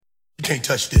can't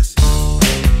touch this.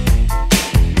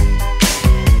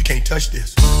 You can't touch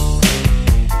this.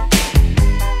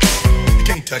 You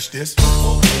can't touch this.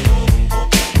 You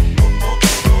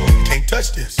can't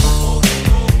touch this.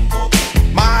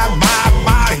 My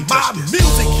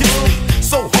music hits me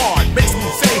so hard, makes me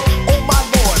say, oh my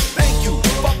Lord, thank you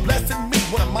for blessing me.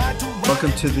 What am I doing?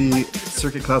 Welcome to the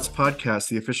Circuit Clouds podcast,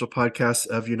 the official podcast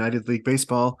of United League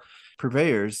Baseball,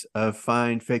 purveyors of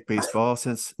fine fake baseball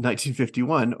since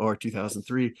 1951 or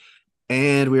 2003.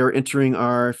 And we are entering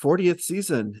our 40th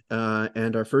season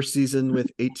and our first season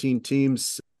with 18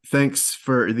 teams. Thanks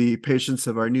for the patience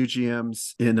of our new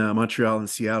GMs in Montreal and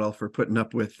Seattle for putting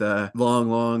up with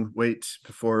long wait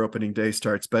before opening day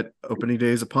starts. But opening day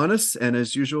is upon us. And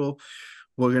as usual,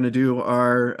 we're going to do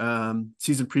our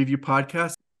season preview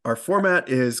podcast. Our format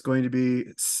is going to be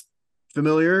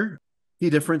familiar. Key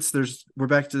difference, we're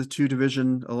back to the two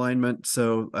division alignment.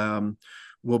 So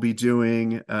we'll be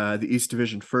doing the East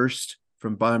Division first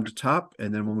from bottom to top,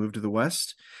 and then we'll move to the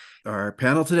West. Our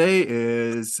panel today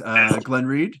is Glenn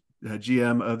Reed,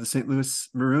 GM of the St. Louis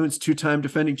Maroons, two-time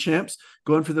defending champs,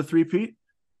 going for the three-peat.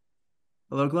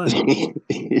 Hello, Glenn.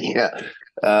 Yeah.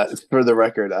 For the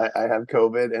record, I have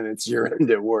COVID and it's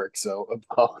year-end at work, so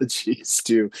apologies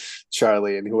to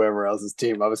Charlie and whoever else's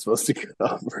team I was supposed to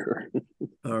cover.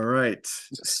 All right.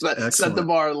 Set the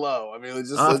bar low. I mean,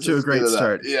 let's off to a great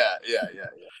start. Yeah.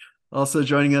 Also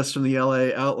joining us from the LA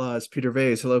Outlaws, Peter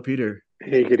Vase. Hello, Peter.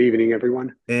 Hey, good evening,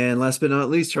 everyone. And last but not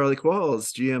least, Charlie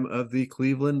Qualls, GM of the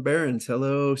Cleveland Barons.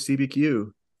 Hello,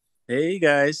 CBQ. Hey,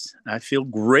 guys. I feel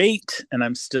great, and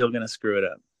I'm still going to screw it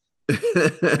up.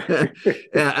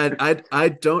 Yeah, I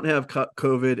don't have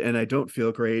COVID, and I don't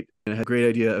feel great. And I had a great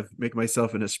idea of making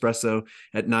myself an espresso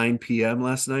at 9 p.m.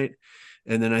 last night.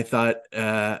 And then I thought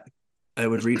I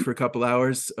would read for a couple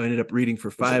hours. I ended up reading for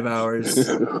 5 hours.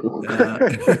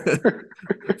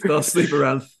 Fell asleep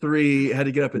around 3, had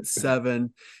to get up at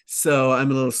 7. So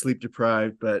I'm a little sleep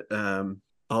deprived, but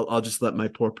I'll just let my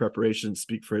poor preparation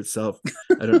speak for itself.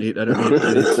 I don't need any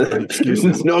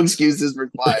excuses. No excuses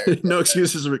required. No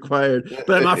excuses required,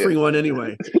 but I'm offering one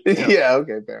anyway. Yeah,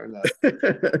 okay, fair enough.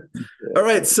 All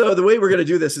right, so the way we're going to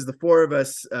do this is the four of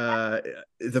us,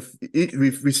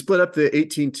 we split up the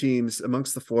 18 teams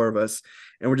amongst the four of us,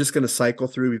 and we're just going to cycle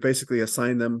through. We basically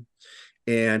assign them,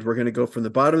 and we're going to go from the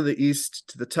bottom of the East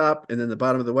to the top, and then the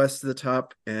bottom of the West to the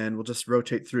top, and we'll just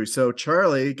rotate through. So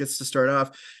Charlie gets to start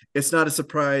off. It's not a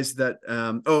surprise that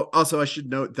also I should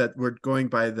note that we're going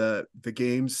by the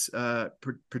games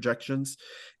projections,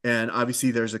 and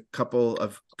obviously there's a couple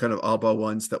of kind of oddball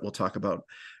ones that we'll talk about,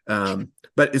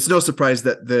 but it's no surprise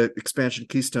that the expansion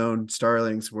Keystone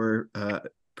Starlings were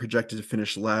projected to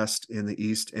finish last in the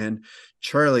East. And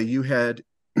Charlie, you had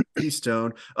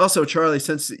Keystone. Also, Charlie,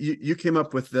 since you came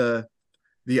up with the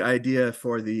idea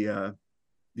for the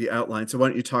outline, so why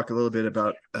don't you talk a little bit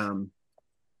about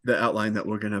the outline that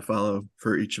we're going to follow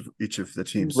for each of the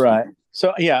teams? Right.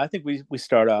 So yeah, I think we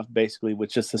start off basically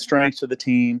with just the strengths of the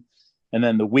team, and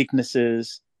then the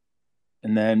weaknesses,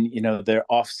 and then their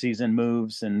off-season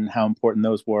moves and how important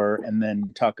those were, and then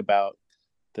talk about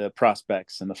the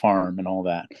prospects and the farm and all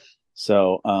that.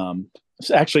 So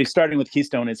actually, starting with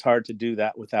Keystone, it's hard to do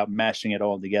that without mashing it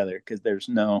all together because there's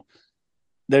no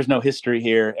history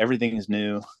here. Everything is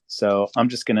new. So I'm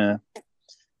just gonna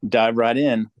dive right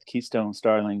in with Keystone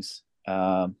Starlings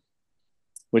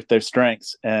with their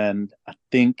strengths, and I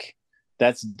think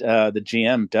that's the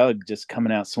GM Doug just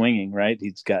coming out swinging. Right,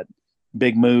 he's got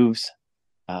big moves.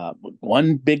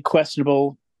 One big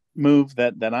questionable move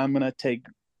that I'm gonna take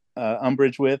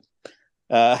umbrage with,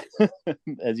 as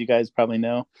you guys probably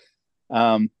know.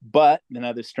 But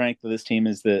another strength of this team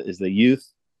is the youth.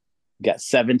 Got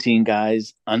 17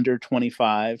 guys under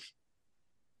 25.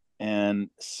 And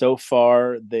so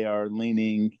far they are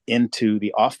leaning into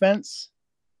the offense.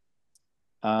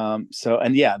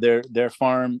 Their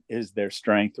farm is their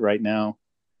strength right now.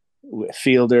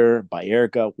 Fielder,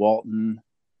 Bayerga, Walton,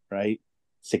 right?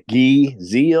 Segui,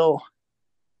 Zeal.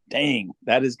 Dang,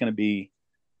 that is going to be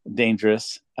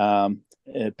dangerous.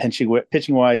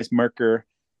 Pitching wise, Merker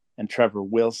and Trevor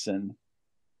Wilson.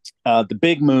 The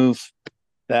big move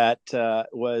that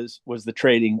was the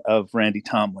trading of Randy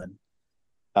Tomlin.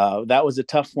 That was a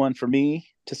tough one for me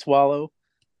to swallow.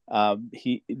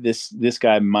 This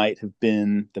guy might have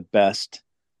been the best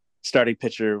starting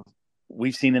pitcher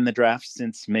we've seen in the draft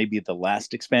since maybe the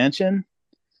last expansion.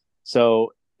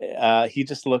 So he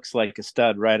just looks like a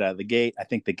stud right out of the gate. I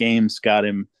think the game's got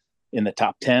him in the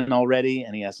top 10 already,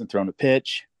 and he hasn't thrown a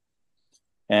pitch.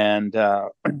 And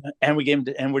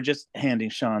we're just handing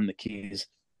Sean the keys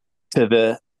to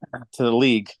the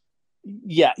league.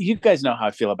 yeah, you guys know how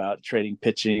I feel about trading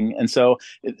pitching. And so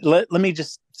let me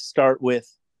just start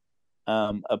with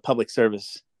a public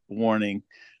service warning.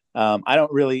 I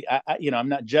don't really, I'm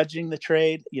not judging the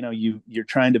trade. You're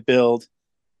trying to build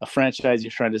a franchise.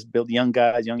 You're trying to build young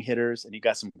guys, young hitters, and you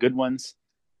got some good ones.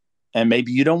 And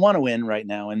maybe you don't want to win right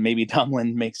now. And maybe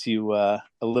Tomlin makes you a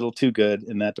little too good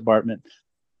in that department.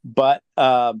 But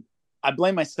I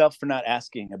blame myself for not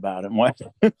asking about him,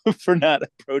 for not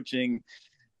approaching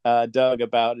Doug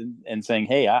about and saying,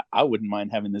 hey, I wouldn't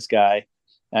mind having this guy.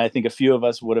 And I think a few of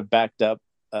us would have backed up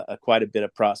quite a bit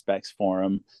of prospects for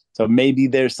him. So maybe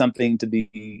there's something to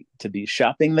be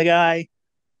shopping the guy,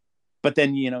 but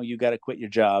then, you got to quit your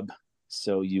job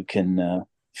so you can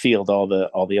field all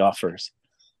the offers.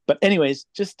 But anyways,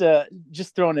 just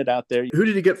throwing it out there. Who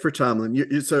did he get for Tomlin?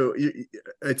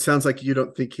 It sounds like you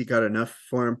don't think he got enough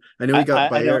for him. I know he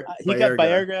got He got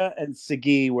Baerga and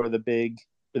Segui were the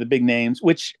big names.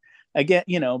 Which again,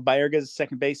 Baerga's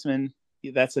second baseman.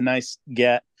 That's a nice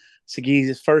get.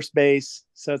 Segui's first base,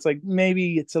 so it's like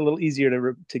maybe it's a little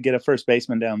easier to get a first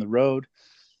baseman down the road.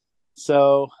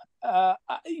 So I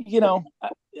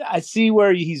see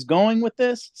where he's going with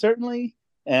this, certainly.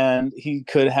 And he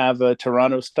could have a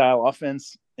Toronto-style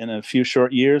offense in a few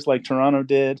short years like Toronto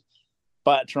did.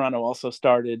 But Toronto also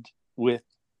started with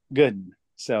Gooden.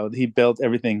 So he built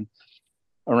everything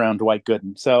around Dwight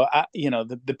Gooden. So,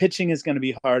 the pitching is going to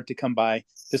be hard to come by.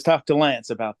 Just talk to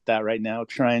Lance about that right now,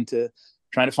 trying to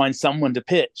find someone to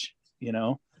pitch,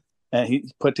 and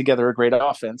he put together a great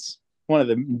offense. One of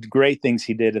the great things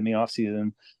he did in the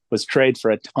offseason was trade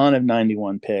for a ton of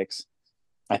 91 picks.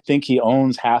 I think he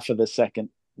owns half of the second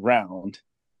round,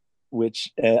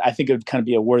 which I think it would kind of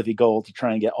be a worthy goal to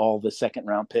try and get all the second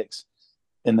round picks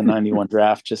in the 91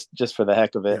 draft, just for the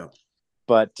heck of it. Yeah.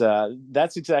 But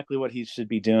that's exactly what he should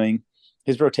be doing.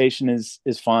 His rotation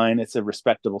is fine. It's a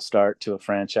respectable start to a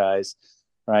franchise,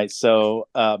 right? So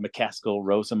McCaskill,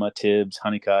 Rozema, Tibbs,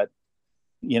 Honeycutt,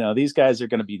 these guys are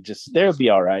going to be they'll be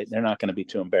all right. They're not going to be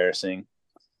too embarrassing.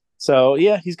 So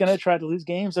yeah, he's going to try to lose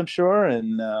games, I'm sure,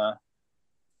 and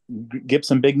get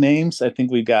some big names. I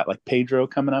think we've got like Pedro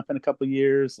coming up in a couple of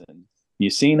years and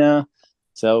Mussina.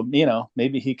 So,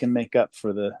 maybe he can make up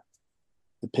for the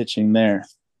pitching there.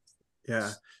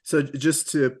 Yeah. So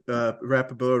just to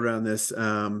wrap a bow around this,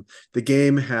 the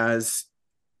game has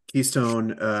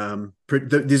Keystone.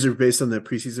 These are based on the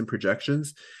preseason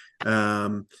projections.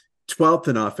 12th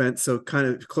in offense, so kind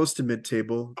of close to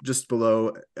mid-table, just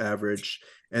below average.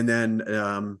 And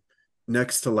then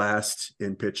next to last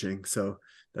in pitching. So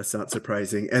that's not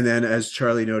surprising. And then, as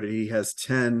Charlie noted, he has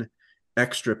 10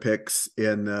 extra picks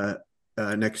in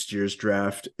next year's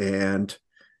draft, and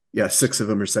 6 of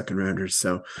them are second rounders.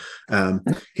 So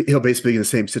he'll basically be in the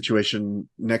same situation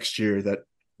next year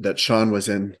that Sean was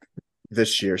in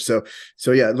this year. So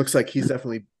yeah, it looks like he's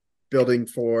definitely building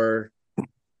for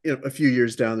a few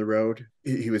years down the road.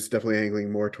 He was definitely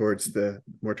angling more towards the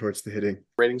hitting.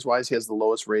 Ratings wise, he has the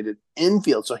lowest rated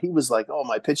infield. So he was like, oh,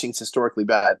 my pitching's historically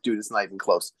bad. Dude, it's not even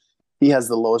close. He has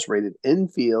the lowest rated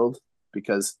infield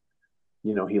because,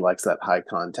 he likes that high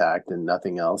contact and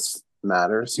nothing else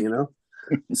matters,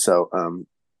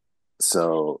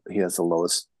 So he has the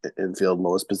lowest infield,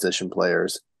 lowest position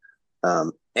players.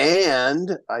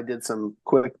 And I did some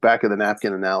quick back of the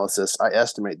napkin analysis. I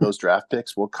estimate those draft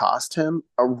picks will cost him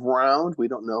around, we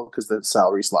don't know because the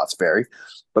salary slots vary,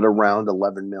 but around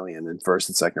 $11 million in first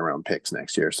and second round picks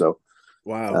next year. So,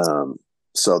 wow.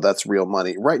 So that's real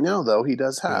money. Right now, though, he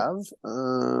does have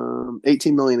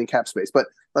 $18 million in cap space. But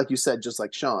like you said, just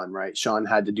like Sean, right? Sean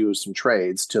had to do some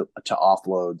trades to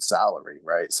offload salary,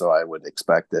 right? So I would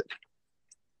expect that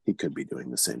he could be doing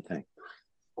the same thing.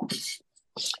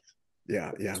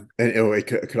 Yeah. And it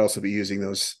could also be using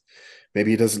those.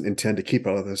 Maybe he doesn't intend to keep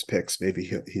all of those picks. Maybe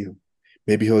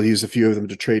he'll use a few of them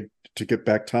to trade to get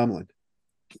back Tomlin.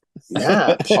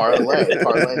 Yeah, parlay.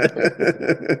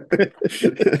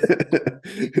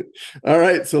 All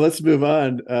right, so let's move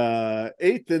on.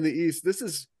 8th in the East. This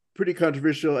is pretty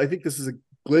controversial. I think this is a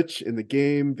glitch in the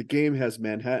game. The game has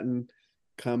Manhattan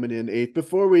coming in 8th.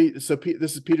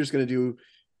 This is Peter's going to do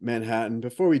Manhattan.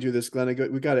 Before we do this, Glenn,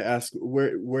 we got to ask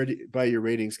where by your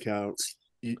ratings count,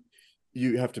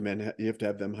 you have to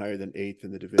have them higher than 8th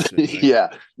in the division. Right? Yeah,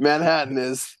 Manhattan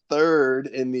is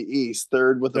 3rd in the East,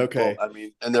 3rd with a vote. I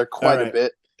mean, and they're quite a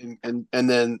bit. And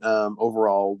then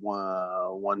overall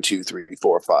 1, 2, 3,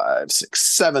 4, 5,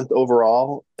 6, 7th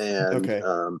overall,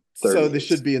 and so they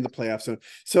should be in the playoff zone.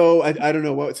 So I don't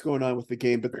know what's going on with the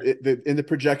game, but in the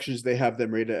projections they have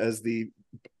them rated as the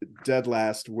dead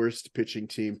last worst pitching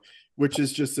team, which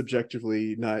is just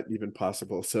subjectively not even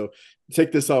possible. So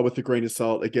take this all with a grain of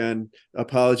salt. Again,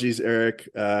 apologies, Eric.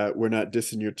 We're not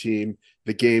dissing your team.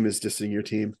 The game is dissing your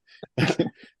team.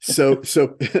 so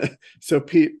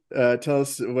Pete, tell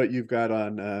us what you've got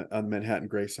on the Manhattan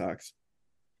Gray Sox.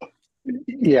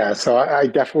 Yeah, so I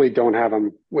definitely don't have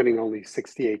them winning only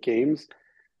 68 games.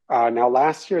 Now,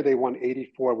 last year they won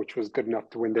 84, which was good enough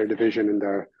to win their division in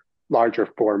the larger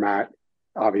format.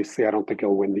 Obviously, I don't think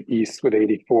he'll win the East with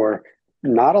 84.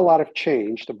 Not a lot of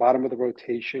change. The bottom of the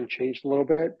rotation changed a little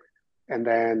bit. And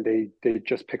then they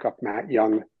just pick up Matt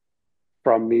Young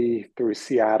from me through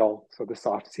Seattle. So this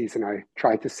offseason, I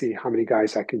tried to see how many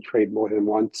guys I can trade more than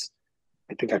once.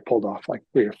 I think I pulled off like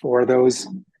 3 or 4 of those.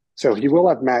 So he will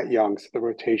have Matt Young, so the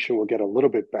rotation will get a little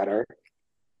bit better.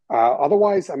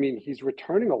 Otherwise, I mean, he's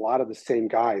returning a lot of the same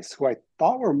guys who I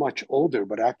thought were much older,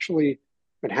 but actually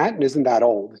Manhattan isn't that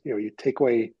old. You know, you take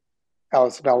away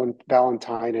Alice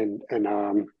Valentine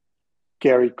and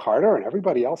Gary Carter, and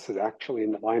everybody else is actually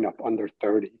in the lineup under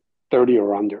 30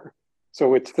 or under.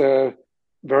 So it's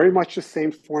very much the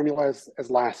same formula as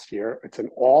last year. It's an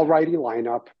all-righty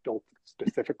lineup built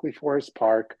specifically for his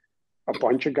park. A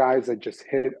bunch of guys that just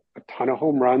hit a ton of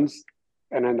home runs.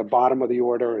 And then the bottom of the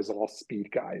order is all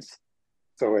speed guys.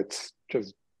 So it's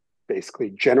just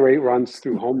basically generate runs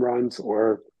through home runs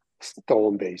or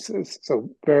stolen bases.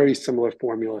 So very similar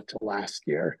formula to last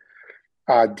year.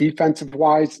 Defensive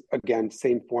wise, again,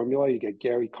 same formula. You get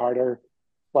Gary Carter,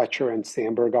 Fletcher, and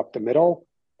Sandberg up the middle.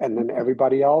 And then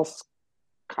everybody else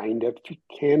kind of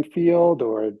can field,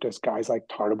 or just guys like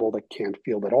Tartable that can't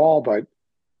field at all. But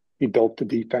he built the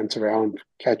defense around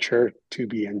catcher,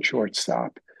 2B, and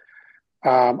shortstop.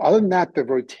 Other than that, the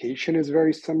rotation is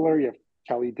very similar. You have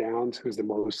Kelly Downs, who's the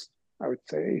most, I would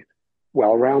say,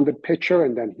 well-rounded pitcher,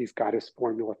 and then he's got his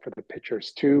formula for the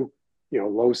pitchers too. You know,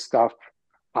 low stuff,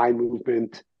 high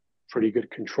movement, pretty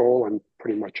good control, and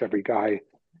pretty much every guy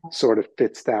sort of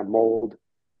fits that mold.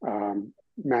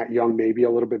 Matt Young maybe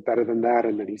a little bit better than that,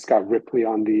 and then he's got Ripley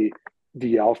on the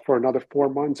DL for another 4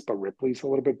 months, but Ripley's a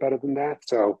little bit better than that.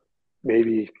 So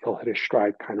maybe he'll hit his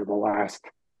stride kind of the last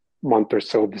month or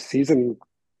so of the season.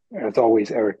 As always,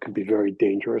 Eric could be very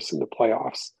dangerous in the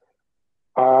playoffs.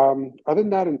 Other than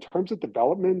that, in terms of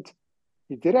development,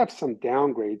 he did have some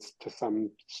downgrades to some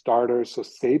starters. So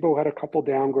Sabo had a couple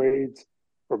downgrades.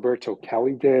 Roberto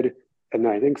Kelly did. And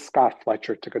then I think Scott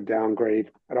Fletcher took a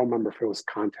downgrade. I don't remember if it was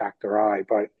contact or eye,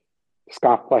 but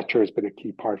Scott Fletcher has been a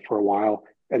key part for a while.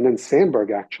 And then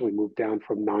Sandberg actually moved down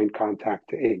from 9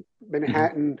 contact to 8.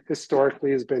 Manhattan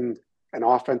historically has been an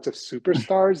offensive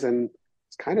superstars, and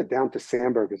it's kind of down to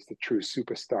Sandberg as the true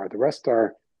superstar. The rest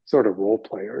are sort of role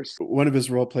players. One of his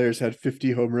role players had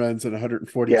 50 home runs and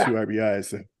 142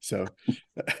 RBIs. So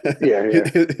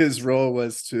his role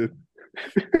was to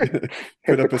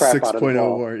put up a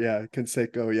 6.0 WAR. Yeah,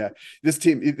 Canseco. Yeah, this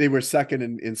team, they were second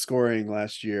in scoring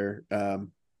last year.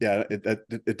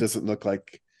 It doesn't look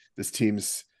like this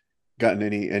team's gotten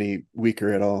any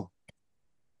weaker at all.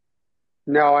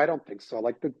 No, I don't think so.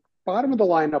 Like the bottom of the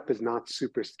lineup is not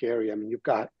super scary. I mean, you've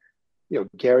got,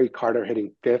 Gary Carter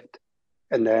hitting 5th,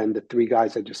 and then the 3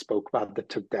 guys I just spoke about that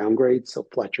took downgrades. So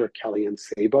Fletcher, Kelly, and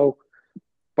Sabo.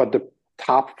 But the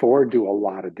top 4 do a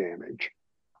lot of damage.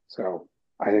 So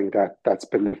I think that's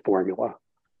been the formula,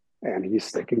 and he's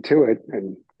sticking to it,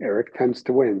 and Eric tends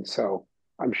to win. So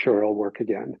I'm sure it'll work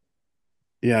again.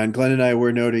 Yeah. And Glenn and I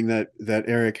were noting that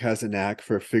Eric has a knack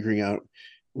for figuring out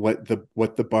what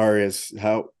the bar is,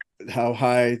 how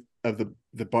high of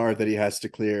the bar that he has to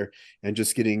clear, and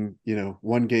just getting,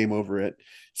 1 game over it.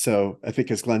 So I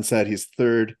think, as Glenn said, he's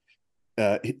 3rd.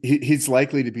 He's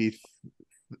likely to be,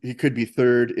 he could be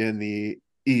 3rd in the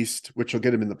East, which will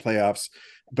get him in the playoffs,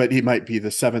 but he might be the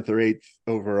 7th or 8th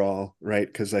overall, right?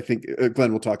 Because I think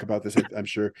Glenn will talk about this, I'm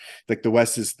sure. Like the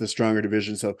West is the stronger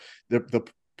division, so the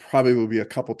probably will be a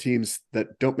couple teams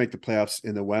that don't make the playoffs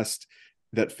in the West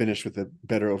that finish with a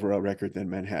better overall record than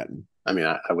Manhattan. I mean,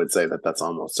 I would say that's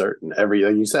almost certain.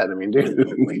 Everything you said. I mean,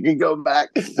 dude, we can go back.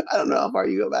 I don't know how far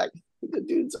you go back. The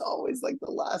dude's always like the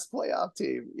last playoff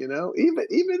team,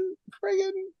 even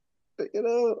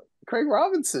friggin', Craig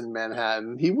Robinson,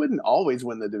 Manhattan, he wouldn't always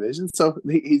win the division. So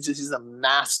he's a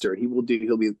master. He'll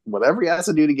be whatever he has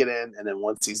to do to get in. And then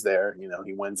once he's there,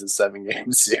 he wins his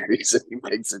 7-game series and he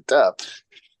makes it tough.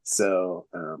 So,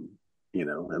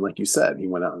 and like you said, he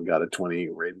went out and got a 20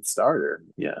 rated starter.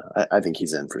 Yeah, I think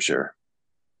he's in for sure.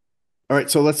 All right,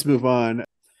 so let's move on.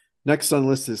 Next on the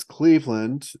list is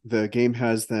Cleveland. The game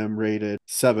has them rated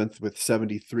 7th with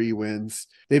 73 wins.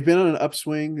 They've been on an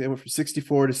upswing. They went from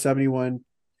 64 to 71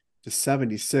 to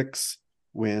 76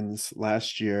 wins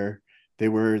last year. They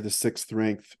were the 6th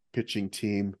ranked pitching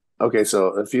team. Okay, so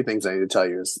a few things I need to tell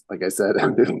you is, like I said,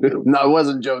 no, I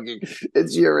wasn't joking.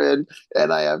 It's year end,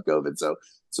 and I have COVID,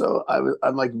 so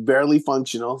I'm like barely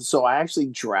functional. So I actually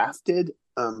drafted,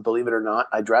 believe it or not,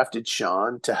 I drafted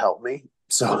Sean to help me,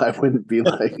 so I wouldn't be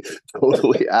like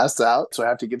totally ass out. So I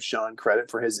have to give Sean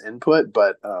credit for his input,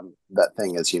 but that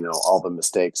thing is, all the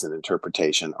mistakes and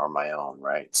interpretation are my own,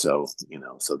 right? So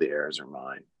so the errors are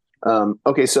mine.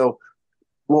 Okay, so.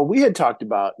 Well, we had talked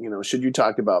about, should you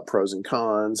talk about pros and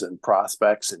cons and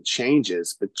prospects and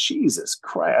changes, but Jesus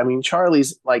Christ, I mean,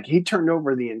 Charlie's like, he turned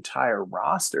over the entire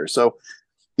roster. So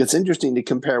it's interesting to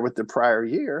compare with the prior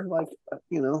year. Like,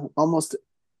 almost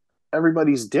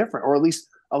everybody's different, or at least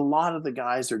a lot of the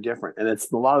guys are different. And it's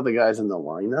a lot of the guys in the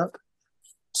lineup.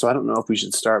 So I don't know if we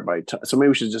should start by, so maybe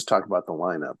we should just talk about the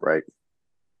lineup, right?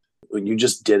 You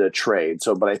just did a trade.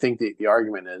 So, but I think the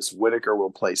argument is Whitaker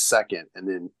will play second, and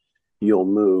then you'll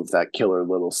move that killer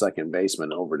little second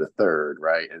baseman over to third,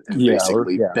 right? And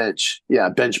basically bench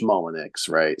Mullinix,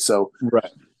 right? So, right.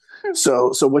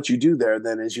 So what you do there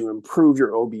then is you improve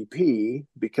your OBP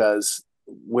because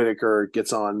Whitaker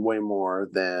gets on more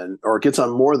than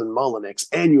Mullinix,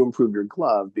 and you improve your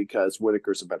glove because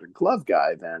Whitaker's a better glove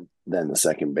guy than the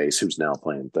second base who's now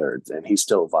playing third, and he's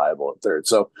still viable at third.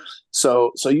 So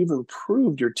you've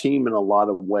improved your team in a lot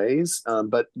of ways,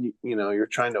 but you're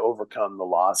trying to overcome the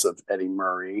loss of Eddie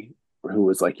Murray, who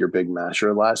was like your big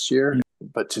masher last year.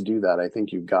 But to do that, I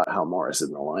think you've got Hal Morris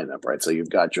in the lineup, right? So you've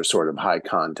got your sort of high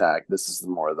contact. This is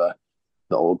more the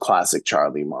old classic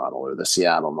Charlie model, or the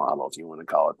Seattle model, if you want to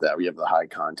call it that, where you have the high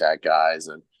contact guys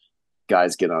and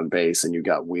guys get on base and you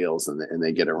got wheels and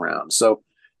they get around. So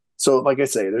like I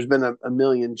say, there's been a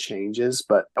million changes,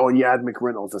 but you add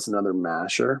McReynolds, that's another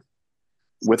masher.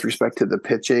 With respect to the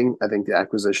pitching, I think the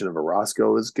acquisition of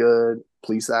Orozco is good.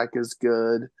 Plesac is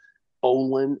good.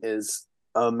 Olin is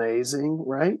amazing,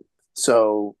 right?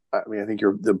 So, I mean, I think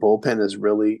the bullpen is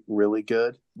really, really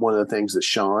good. One of the things that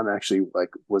Sean actually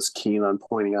was keen on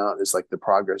pointing out is the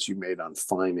progress you made on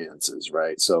finances,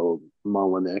 right? So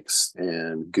Mullinix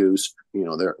and Goose,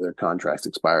 their contracts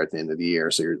expire at the end of the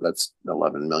year. So that's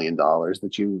 $11 million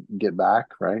that you get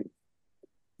back, right?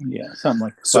 Yeah, something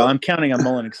like that. So I'm counting on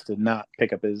Mullinix to not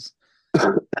pick up his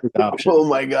option. Oh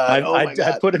my God.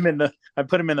 I put him in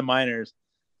the minors.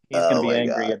 He's going to be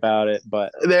angry about it,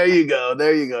 but there you go,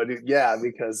 dude. Yeah,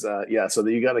 because so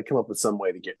you got to come up with some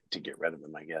way to get rid of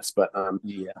him, I guess. But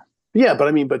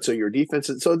but so your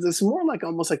defense, so it's more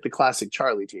almost like the classic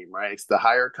Charlie team, right? It's the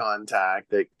higher contact,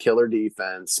 the killer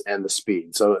defense, and the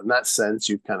speed. So in that sense,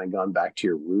 you've kind of gone back to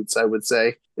your roots, I would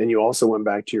say. And you also went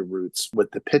back to your roots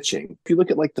with the pitching. If you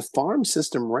look at the farm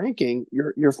system ranking,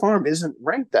 your farm isn't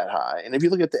ranked that high. And if you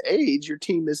look at the age, your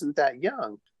team isn't that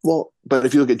young. Well, but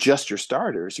if you look at just your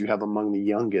starters, you have among the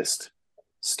youngest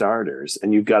starters,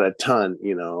 and you've got a ton,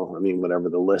 whatever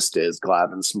the list is,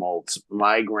 Glavine, Smoltz,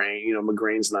 Migraine,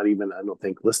 McGrain's not even, I don't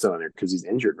think, listed on there because he's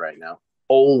injured right now.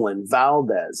 Olin,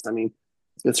 Valdez. I mean,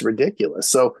 it's ridiculous.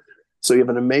 So you have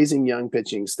an amazing young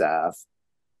pitching staff,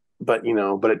 but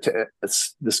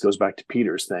this goes back to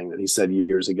Peter's thing that he said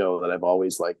years ago that I've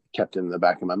always kept in the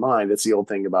back of my mind. It's the old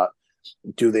thing about,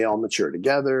 do they all mature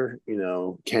together?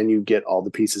 Can you get all the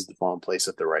pieces to fall in place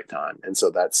at the right time? And so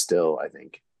that's still, I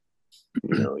think,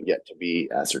 yet to be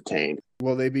ascertained.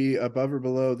 Will they be above or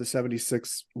below the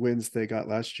 76 wins they got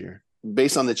last year?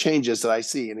 Based on the changes that I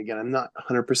see, and again, I'm not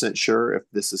 100% sure if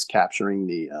this is capturing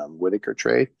the Whitaker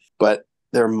trade, but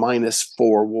they're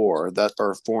 -4 WAR,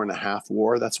 or 4.5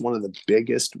 WAR. That's one of the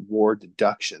biggest WAR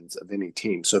deductions of any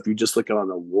team. So if you just look at it on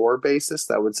a WAR basis,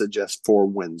 that would suggest 4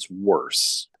 wins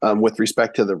worse. With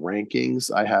respect to the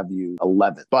rankings, I have you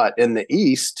 11th, but in the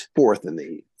East, 4th in the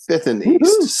East. 5th in the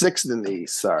East, 6th in the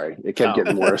East. Sorry, it kept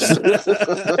getting worse.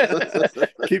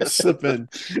 Keep slipping.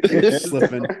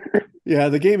 Yeah,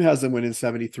 the game has them winning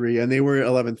 73, and they were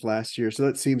 11th last year, so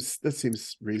that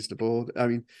seems reasonable. I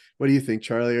mean, what do you think,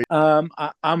 Charlie? I'm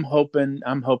hoping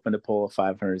to pull a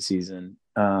 500 season.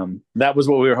 That was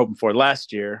what we were hoping for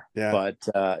last year, but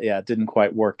it didn't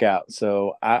quite work out.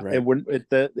 So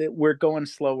we're going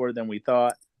slower than we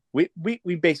thought.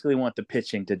 We basically want the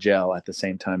pitching to gel at the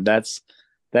same time.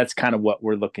 That's kind of what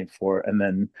we're looking for, and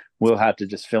then we'll have to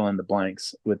just fill in the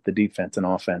blanks with the defense and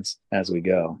offense as we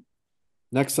go.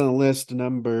 Next on the list,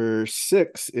 number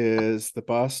 6 is the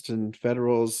Boston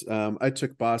Federals. I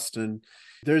took Boston.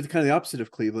 They're kind of the opposite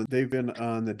of Cleveland. They've been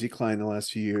on the decline the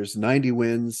last few years. 90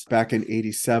 wins back in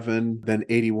 87, then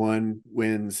 81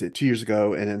 wins 2 years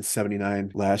ago, and then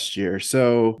 79 last year.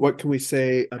 So what can we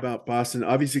say about Boston?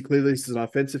 Obviously, clearly this is an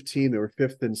offensive team. They were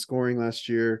 5th in scoring last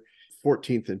year,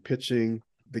 14th in pitching.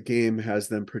 the game has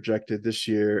them projected this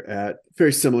year at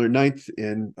very similar, 9th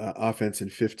in offense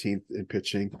and 15th in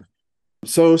pitching.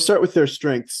 So start with their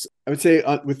strengths. I would say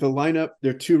with the lineup,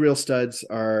 their two real studs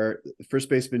are first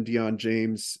baseman Deion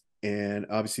James and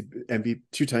obviously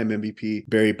two-time MVP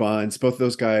Barry Bonds. Both of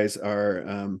those guys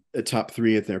are a top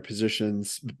 3 at their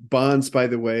positions. Bonds, by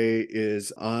the way,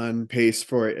 is on pace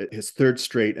for his 3rd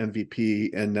straight MVP,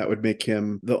 and that would make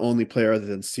him the only player other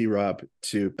than C-Rob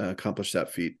to accomplish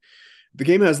that feat. The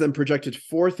game has them projected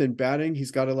 4th in batting.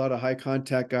 He's got a lot of high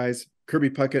contact guys. Kirby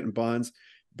Puckett and Bonds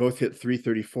both hit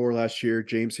 334 last year.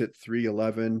 James hit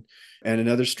 311. And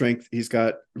another strength, he's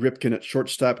got Ripken at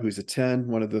shortstop, who's a 10,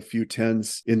 one of the few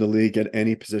 10s in the league at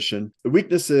any position. The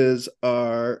weaknesses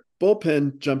are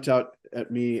bullpen jumped out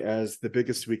at me as the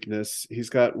biggest weakness. He's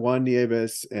got Juan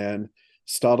Nieves and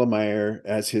Stottlemyre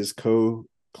as his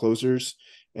co-closers,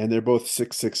 and they're both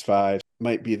 6.65.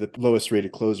 Might be the lowest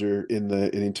rated closer in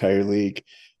the entire league.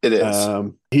 It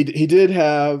is. He did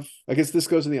have, I guess this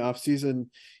goes in the offseason.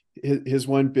 His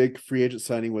one big free agent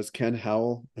signing was Ken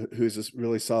Howell, who's a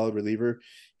really solid reliever.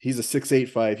 He's a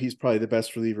 6.85. He's probably the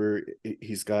best reliever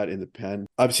he's got in the pen.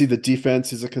 Obviously, the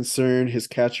defense is a concern. His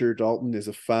catcher, Dalton, is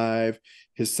a 5.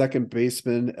 His second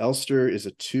baseman, Elster, is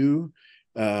a 2.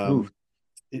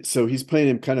 So he's playing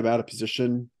him kind of out of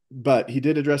position. But he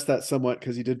did address that somewhat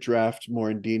because he did draft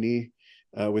Morandini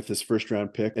with his first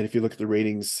round pick. And if you look at the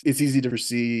ratings, it's easy to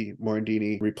foresee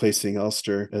Morandini replacing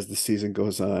Elster as the season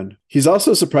goes on. He's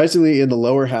also surprisingly in the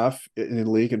lower half in the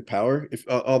league in power, if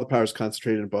all the power is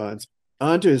concentrated in Bonds.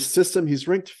 Onto his system, he's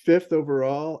ranked 5th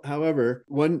overall. However,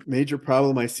 one major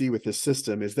problem I see with his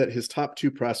system is that his top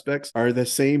 2 prospects are the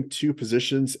same 2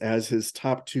 positions as his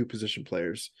top 2 position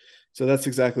players. So that's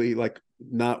exactly like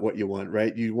not what you want,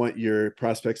 right? You want your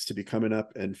prospects to be coming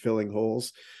up and filling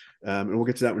holes. And we'll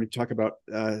get to that when we talk about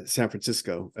San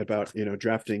Francisco, about,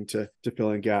 drafting to fill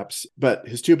in gaps. But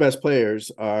his 2 best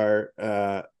players are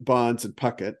Bonds and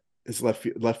Puckett, his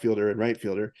left fielder and right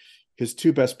fielder. His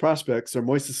 2 best prospects are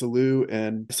Moises Alou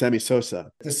and Sammy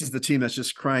Sosa. This is the team that's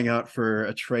just crying out for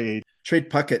a trade.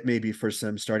 Trade Puckett maybe for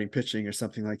some starting pitching or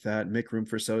something like that, and make room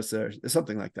for Sosa or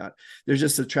something like that. There's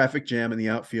just a traffic jam in the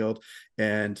outfield,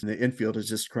 and the infield is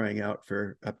just crying out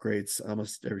for upgrades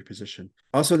almost every position.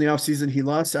 Also in the offseason, he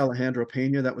lost Alejandro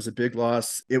Pena. That was a big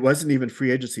loss. It wasn't even free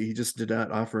agency. He just did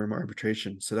not offer him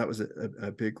arbitration. So that was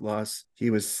a big loss. He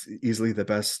was easily the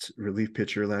best relief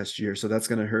pitcher last year. So that's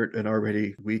going to hurt an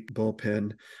already weak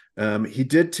bullpen. He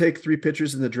did take 3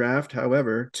 pitchers in the draft.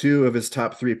 However, 2 of his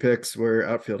top 3 picks were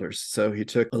outfielders. So he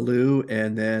took Alou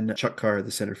and then Chuck Carr,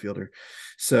 the center fielder.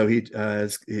 So he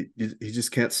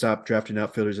just can't stop drafting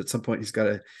outfielders. At some point, he's got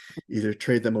to either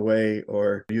trade them away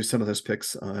or use some of those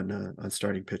picks on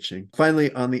starting pitching.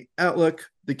 Finally, on the outlook,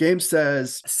 the game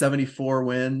says 74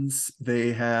 wins.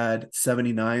 They had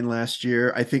 79 last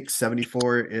year. I think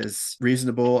 74 is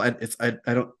reasonable. It's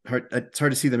hard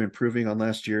to see them improving on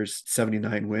last year's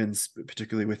 79 wins,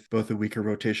 particularly with both a weaker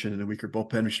rotation and a weaker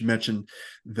bullpen. We should mention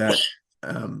that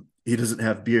he doesn't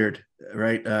have Beard,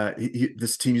 right?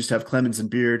 This team used to have Clemens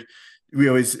and Beard.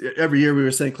 Every year we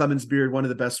were saying Clemens, Beard, one of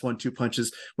the best 1-2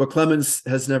 punches. Well, Clemens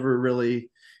has never really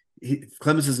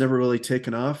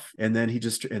taken off, and then he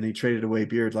traded away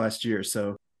Beard last year.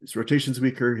 So his rotation's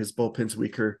weaker, his bullpen's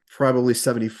weaker. Probably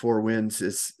 74 wins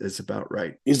is about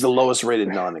right. He's the lowest rated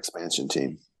non-expansion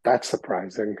team. That's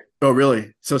surprising. Oh,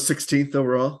 really? So 16th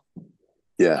overall?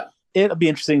 Yeah. It'll be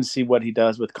interesting to see what he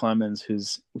does with Clemens,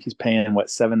 he's paying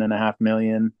 $7.5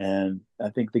 million, and I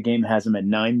think the game has him at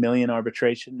 $9 million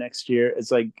arbitration next year.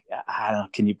 It's like, I don't know,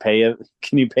 can you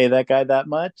pay that guy that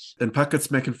much? And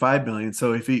Puckett's making $5 million.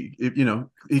 So if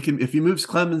he moves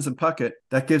Clemens and Puckett,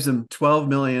 that gives him $12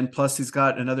 million. Plus he's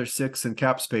got another 6 in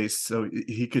cap space. So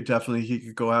he could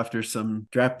go after some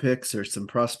draft picks or some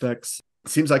prospects.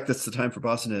 It seems like that's the time for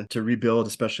Boston to rebuild,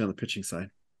 especially on the pitching side.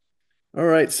 All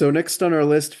right, so next on our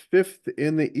list, 5th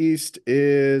in the East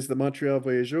is the Montreal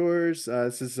Voyageurs.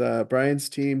 This is Brian's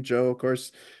team. Joe, of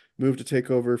course, moved to take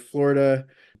over Florida.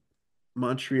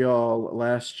 Montreal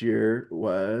last year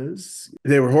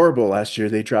they were horrible last year.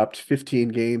 They dropped 15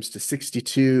 games to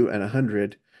 62 and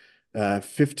 100,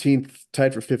 15th,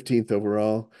 tied for 15th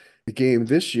overall. The game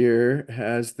this year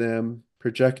has them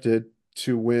projected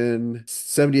to win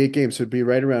 78 games, so it'd be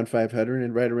right around 500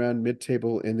 and right around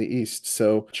mid-table in the East.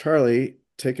 So, Charlie,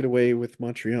 take it away with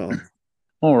Montreal.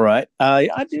 All right,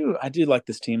 I do like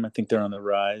this team. I think they're on the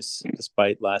rise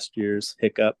despite last year's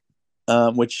hiccup,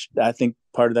 which I think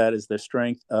part of that is their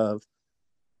strength of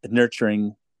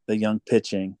nurturing the young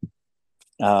pitching.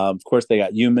 Of course, they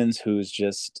got Humans, who's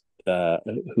just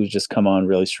come on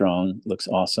really strong, looks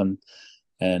awesome,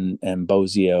 and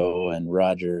Bozio and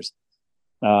Rogers.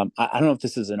 I don't know if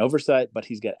this is an oversight, but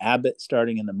he's got Abbott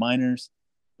starting in the minors,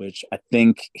 which I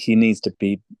think he needs to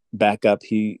be back up.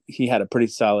 He had a pretty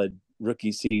solid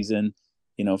rookie season,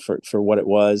 for what it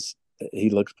was. He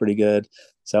looked pretty good.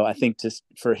 So I think just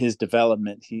for his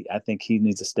development, I think he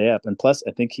needs to stay up. And plus,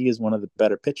 I think he is one of the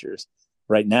better pitchers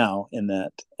right now in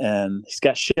that. And he's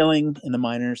got Schilling in the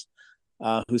minors,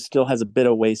 who still has a bit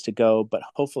of ways to go, but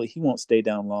hopefully he won't stay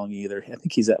down long either. I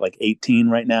think he's at like 18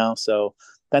 right now. So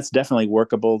that's definitely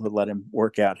workable to let him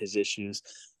work out his issues.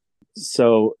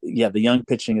 So, yeah, the young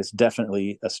pitching is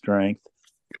definitely a strength.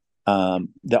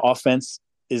 The offense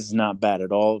is not bad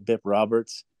at all. Bip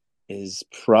Roberts is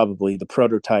probably the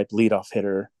prototype leadoff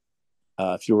hitter.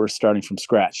 If you were starting from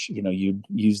scratch, you'd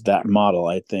use that model,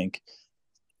 I think.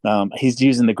 He's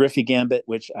using the Griffey gambit,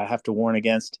 which I have to warn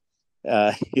against.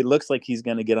 He looks like he's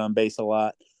going to get on base a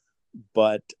lot,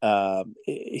 but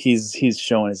he's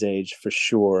showing his age for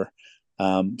sure.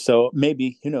 So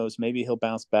maybe, who knows, maybe he'll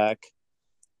bounce back.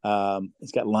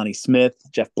 He's got Lonnie Smith,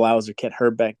 Jeff Blauser, Kent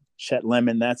Herbeck, Chet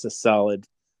Lemon. That's a solid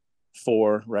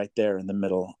 4 right there in the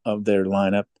middle of their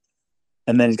lineup.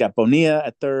 And then he's got Bonilla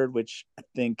at third, which I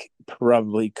think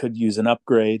probably could use an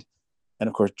upgrade. And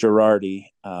of course, Girardi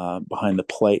behind the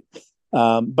plate.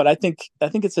 But I think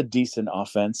it's a decent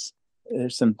offense.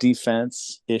 There's some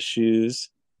defense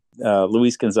issues.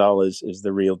 Luis Gonzalez is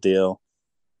the real deal.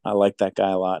 I like that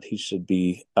guy a lot. He should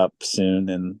be up soon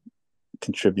and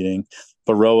contributing.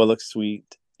 Baroa looks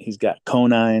sweet. He's got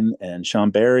Conine and Sean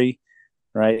Barry,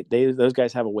 right? Those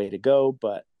guys have a way to go,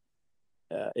 but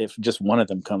if just one of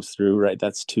them comes through, right,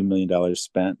 that's $2 million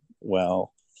spent.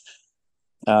 Well,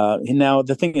 now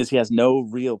the thing is, he has no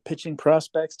real pitching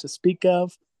prospects to speak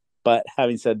of. But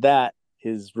having said that,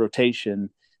 his rotation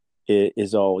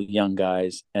is all young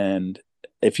guys, and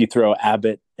if you throw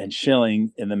Abbott and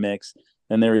Schilling in the mix,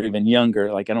 then they're even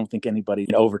younger. Like, I don't think anybody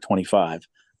over 25.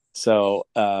 So,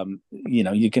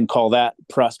 you can call that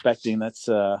prospecting. That's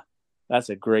a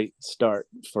great start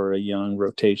for a young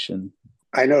rotation.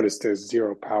 I noticed there's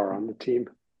 0 power on the team.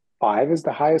 5 is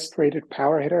the highest rated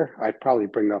power hitter. I'd probably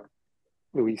bring up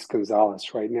Luis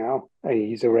Gonzalez right now.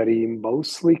 He's already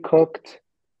mostly cooked,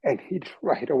 and he'd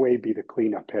right away be the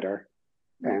cleanup hitter.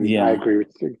 And yeah. I agree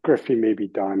with you. Griffey may be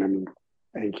done. I mean,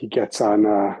 I think he gets on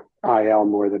IL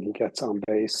more than he gets on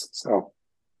base. So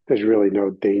there's really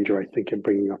no danger, I think, in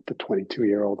bringing up the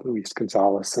 22-year-old Luis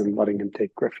Gonzalez and letting him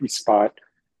take Griffey's spot,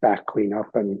 back clean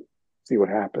up, and see what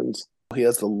happens. He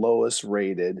has the lowest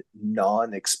rated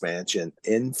non-expansion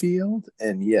infield.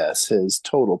 And yes, his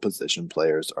total position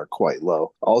players are quite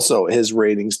low. Also, his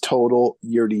ratings total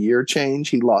year-to-year change,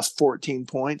 he lost 14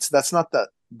 points. That's not the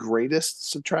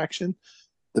greatest subtraction.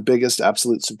 The biggest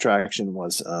absolute subtraction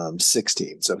was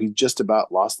 16. So he just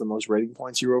about lost the most rating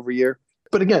points year over year.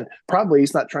 But again, probably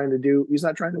he's not trying to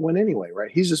win anyway,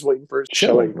 right? He's just waiting for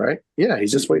Schilling, right? Yeah,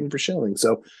 he's just waiting for Schilling.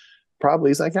 So probably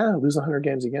he's like, lose 100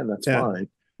 games again. That's fine.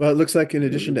 Well, it looks like in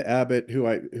addition to Abbott,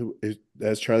 who is,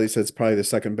 as Charlie said, is probably the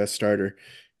second best starter,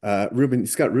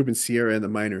 he's got Ruben Sierra in the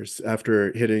minors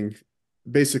after hitting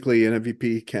basically an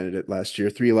MVP candidate last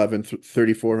year, 311,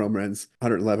 34 home runs,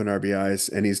 111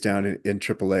 RBIs, and he's down in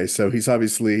AAA. So he's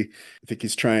obviously, I think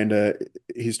he's trying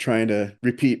to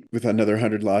repeat with another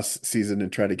 100-loss season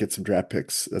and try to get some draft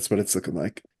picks. That's what it's looking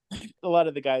like. A lot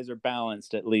of the guys are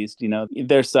balanced, at least,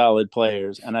 they're solid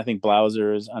players. And I think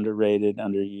Blauser is underrated,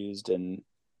 underused, and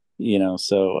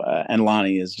and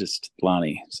Lonnie is just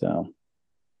Lonnie. So,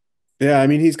 yeah, I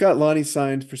mean, he's got Lonnie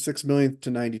signed for $6 million to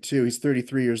 92. He's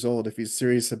 33 years old. If he's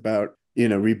serious about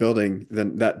rebuilding,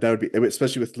 then that would be,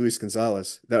 especially with Luis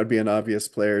Gonzalez, that would be an obvious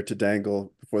player to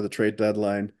dangle before the trade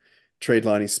deadline. Trade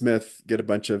Lonnie Smith, get a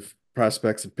bunch of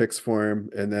prospects and picks for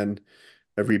him, and then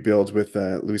a rebuild with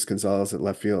Luis Gonzalez at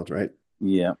left field, right?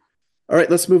 Yeah. All right,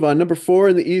 let's move on. Number 4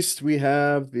 in the East, we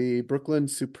have the Brooklyn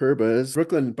Superbas.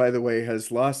 Brooklyn, by the way,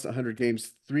 has lost 100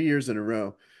 games 3 years in a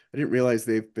row. I didn't realize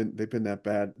they've been that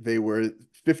bad. They were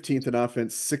 15th in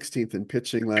offense, 16th in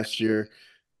pitching last year.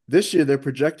 This year, they're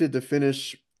projected to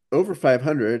finish over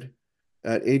 500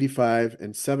 at 85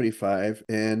 and 75.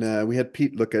 And we had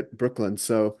Pete look at Brooklyn.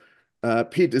 So,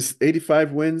 Pete, is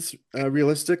 85 wins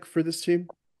realistic for this team?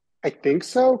 I think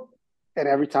so. And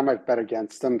every time I've bet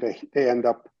against them, they end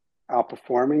up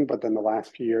outperforming. But then the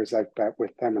last few years I've bet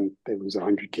with them and they lose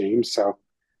 100 games. So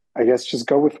I guess just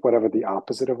go with whatever the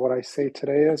opposite of what I say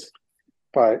today is.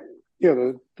 But,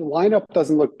 the lineup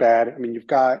doesn't look bad. I mean, you've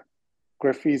got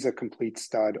Griffey's a complete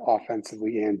stud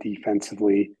offensively and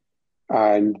defensively.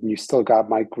 And you still got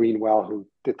Mike Greenwell, who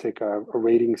did take a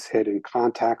ratings hit in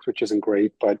contact, which isn't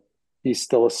great, but he's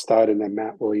still a stud. And then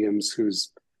Matt Williams,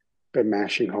 who's been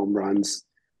mashing home runs.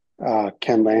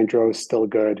 Ken Landreau is still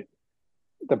good.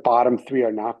 The bottom three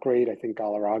are not great. I think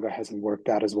Galarraga hasn't worked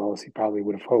out as well as he probably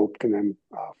would have hoped. And then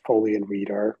Foley and Reed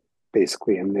are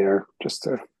basically in there just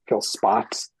to fill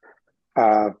spots.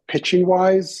 Pitching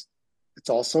wise, it's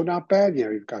also not bad.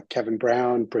 You've got Kevin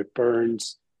Brown, Britt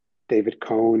Burns, David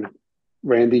Cohn,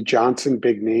 Randy Johnson,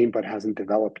 big name, but hasn't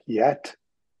developed yet.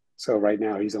 So right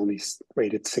now he's only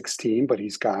rated 16, but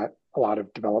he's got a lot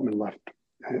of development left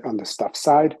on the stuff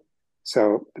side.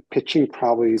 So the pitching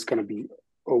probably is going to be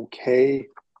okay.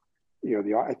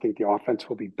 I think the offense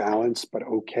will be balanced, but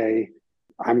okay.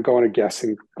 I'm going to guess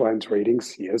in Glenn's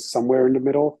ratings, he is somewhere in the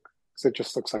middle. So it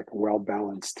just looks like a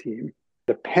well-balanced team.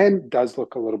 The pen does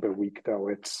look a little bit weak, though.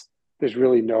 There's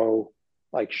really no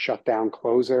shutdown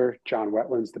closer. John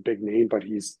Wetland's the big name, but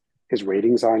his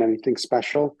ratings aren't anything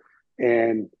special.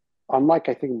 And unlike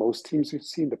I think most teams we've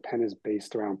seen, the pen is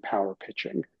based around power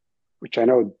pitching, which I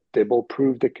know Dibble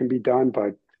proved it can be done,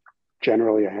 but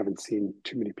generally I haven't seen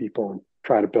too many people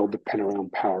try to build the pen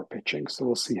around power pitching. So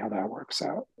we'll see how that works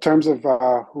out. In terms of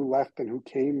who left and who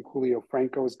came, Julio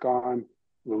Franco is gone.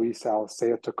 Luis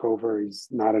Alicea took over. He's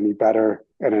not any better.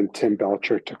 And then Tim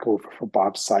Belcher took over for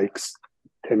Bob Sykes.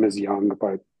 Tim is young,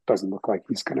 but doesn't look like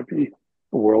he's going to be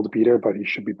a world beater, but he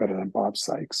should be better than Bob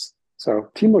Sykes.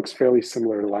 So team looks fairly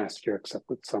similar to last year, except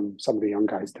with some of the young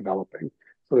guys developing.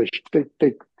 So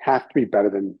they have to be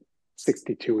better than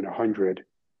 62 and 100.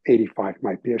 85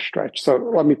 might be a stretch. So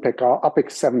let me I'll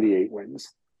pick 78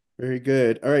 wins. Very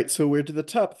good. All right. So we're to the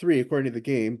top three according to the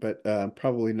game, but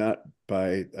probably not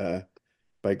by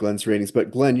Glenn's ratings.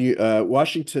 But Glenn,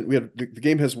 Washington, the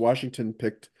game has Washington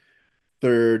picked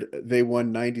third. They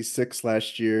won 96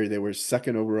 last year. They were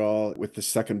second overall with the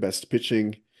second best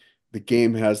pitching. The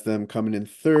game has them coming in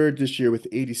third this year with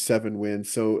 87 wins.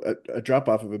 So a drop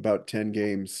off of about 10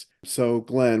 games. So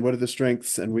Glenn, what are the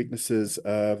strengths and weaknesses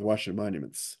of the Washington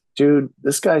Monuments? Dude,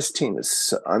 this guy's team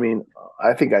is,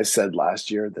 I think I said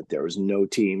last year that there was no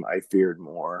team I feared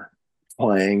more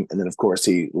playing. And then, of course,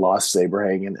 he lost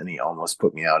Saberhagen and he almost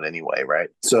put me out anyway, right?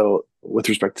 So with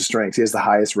respect to strengths, he has the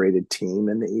highest rated team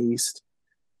in the East.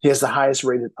 He has the highest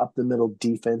rated up the middle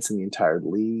defense in the entire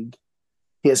league.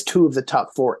 He has two of the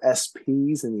top four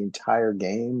SPs in the entire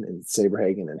game in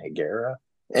Saberhagen and Higuera.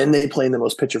 And they play in the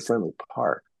most pitcher-friendly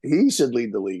park. He should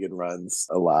lead the league in runs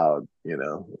allowed,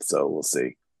 so we'll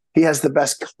see. He has the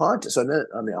best contact. So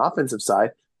on the offensive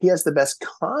side, he has the best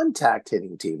contact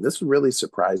hitting team. This really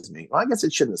surprised me. Well, I guess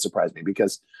it shouldn't have surprised me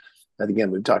because,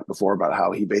 again, we've talked before about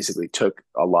how he basically took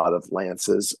a lot of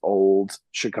Lance's old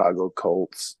Chicago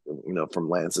Colts, from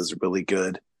Lance's really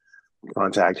good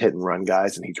contact hit and run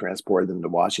guys, and he transported them to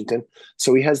Washington.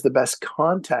 So he has the best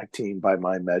contact team by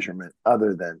my measurement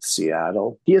other than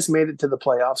Seattle. He has made it to the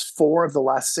playoffs 4 of the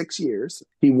last 6 years.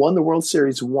 He won the World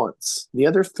Series once. The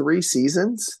other 3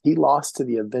 seasons, he lost to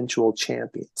the eventual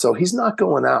champion. So he's not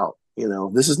going out.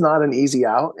 This is not an easy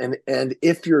out. And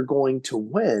if you're going to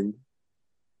win,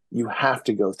 you have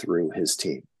to go through his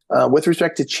team. With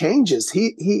respect to changes,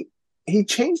 he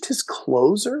changed his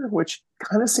closer, which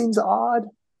kind of seems odd.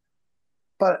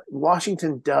 But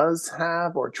Washington does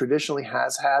have, or traditionally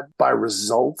has had, by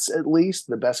results at least,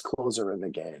 the best closer in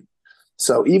the game.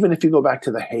 So even if you go back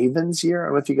to the Havens year, I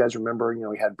don't know if you guys remember,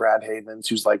 we had Brad Havens,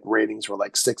 whose ratings were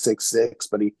 666,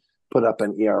 but he put up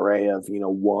an ERA of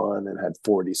 1 and had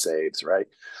 40 saves, right?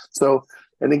 So,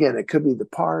 and again, it could be the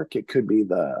park, it could be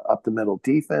the up the middle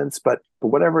defense, but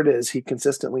whatever it is, he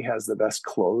consistently has the best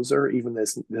closer, even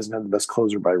this doesn't have the best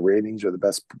closer by ratings or the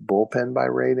best bullpen by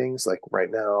ratings. Like right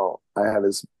now, I have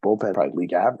his bullpen probably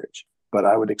league average, but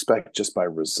I would expect just by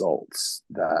results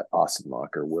that Austin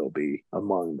Walker will be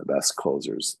among the best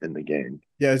closers in the game.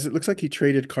 Yeah, it looks like he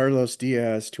traded Carlos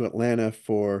Diaz to Atlanta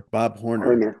for Bob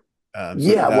Horner.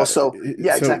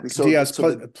 Exactly. So Diaz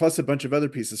plus a bunch of other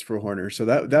pieces for Horner. So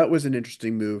that was an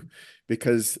interesting move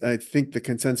because I think the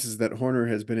consensus is that Horner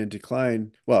has been in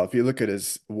decline. Well, if you look at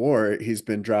his WAR, he's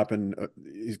been dropping.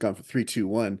 He's gone for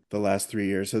 3.21 the last 3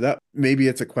 years. So that maybe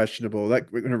it's a questionable. We're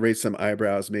going to raise some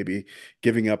eyebrows. Maybe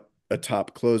giving up a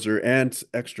top closer and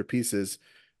extra pieces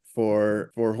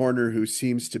for Horner, who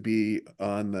seems to be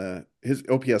on his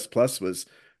OPS plus was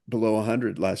below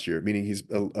 100 last year, meaning he's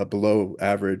a below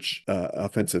average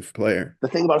offensive player. The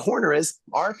thing about Horner is,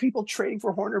 are people trading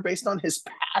for Horner based on his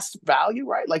past value,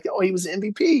 right? He was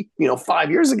MVP,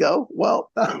 5 years ago.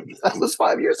 Well, that was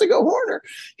 5 years ago, Horner.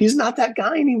 He's not that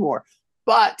guy anymore.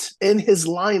 But in his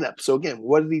lineup, so again,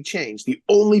 what did he change? The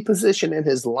only position in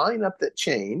his lineup that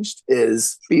changed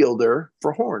is fielder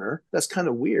for Horner. That's kind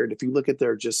of weird. If you look at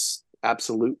their just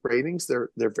absolute ratings, they're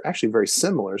actually very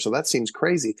similar. So that seems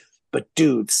crazy. But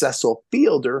dude, Cecil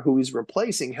Fielder, who he's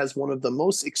replacing, has one of the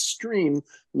most extreme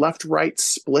left-right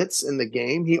splits in the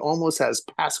game. He almost has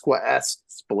Pasqua-esque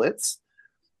splits.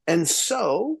 And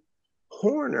so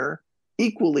Horner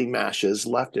equally mashes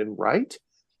left and right.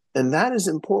 And that is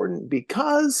important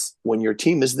because when your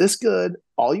team is this good,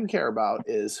 all you care about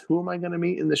is who am I going to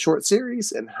meet in the short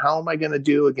series and how am I going to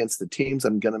do against the teams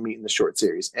I'm going to meet in the short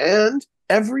series. And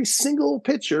every single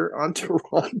pitcher on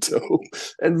Toronto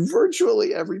and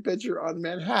virtually every pitcher on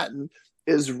Manhattan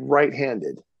is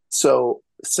right-handed. So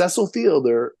Cecil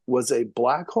Fielder was a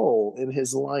black hole in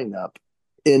his lineup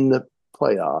in the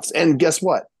playoffs. And guess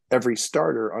what? Every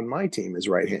starter on my team is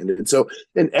right-handed. So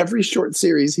in every short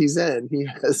series he's in, he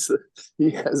has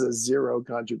a zero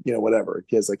contribution, whatever.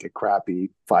 He has like a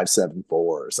crappy 5.74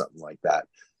 or something like that.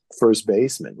 First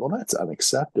baseman. Well, that's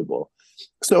unacceptable.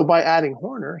 So by adding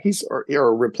Horner,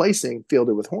 or replacing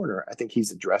Fielder with Horner, I think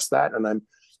he's addressed that. And I'm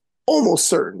almost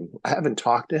certain, I haven't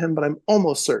talked to him, but I'm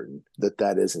almost certain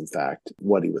that is in fact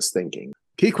what he was thinking.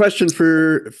 Key question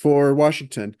for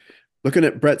Washington. Looking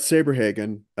at Brett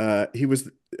Saberhagen, he was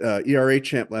ERA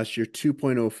champ last year,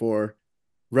 2.04,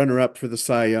 runner-up for the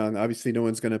Cy Young. Obviously, no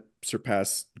one's going to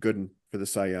surpass Gooden for the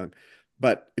Cy Young.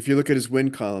 But if you look at his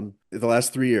win column, the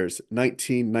last 3 years,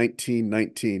 19, 19,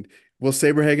 19. Will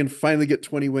Saberhagen finally get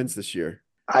 20 wins this year?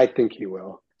 I think he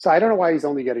will. So I don't know why he's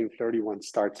only getting 31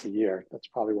 starts a year. That's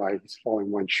probably why he's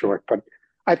falling one short. But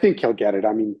I think he'll get it.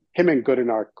 I mean, him and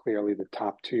Gooden are clearly the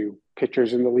top two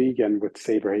pitchers in the league. And with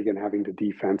Saberhagen having the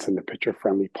defense and the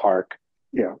pitcher-friendly park,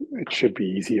 it should be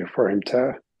easier for him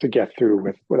to get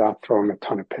through without throwing a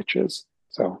ton of pitches.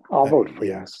 So I'll vote for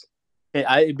yes.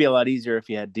 It'd be a lot easier if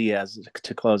you had Diaz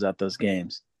to close out those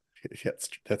games.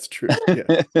 That's true.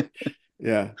 Yeah.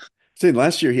 Yeah. See,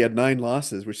 last year he had 9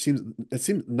 losses, which seems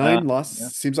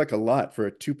losses seems like a lot for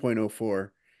a 2.04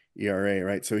 ERA,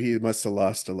 right? So he must have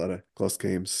lost a lot of close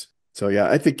games. So yeah,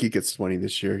 I think he gets 20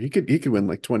 this year. He could win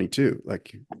like 22,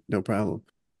 like no problem.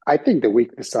 I think the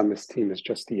weakness on this team is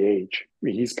just the age. I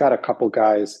mean, he's got a couple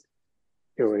guys,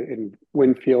 in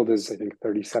Winfield is I think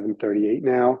 37, 38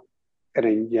 now, and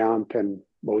then Yount and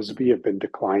Mosby have been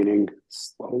declining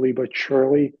slowly but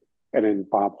surely. And then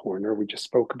Bob Horner, we just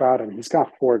spoke about, and he's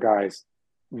got 4 guys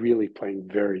really playing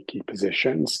very key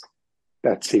positions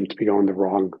that seem to be going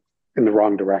in the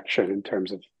wrong direction in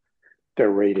terms of their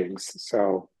ratings.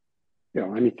 So,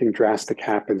 anything drastic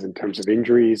happens in terms of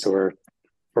injuries or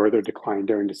further decline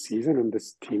during the season, and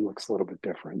this team looks a little bit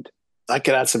different. I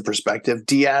could add some perspective.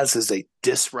 Diaz is a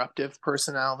disruptive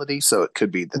personality, so it could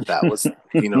be that was,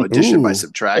 addition by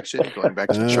subtraction, going back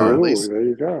to Charlie's. There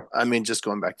you go. I mean, just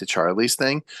going back to Charlie's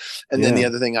thing. And then the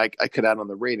other thing I could add on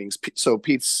the ratings. So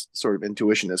Pete's sort of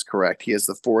intuition is correct. He has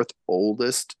the 4th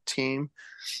oldest team,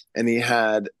 and he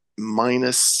had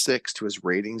 -6 to his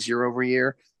ratings year over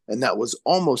year. And that was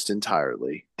almost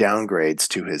entirely downgrades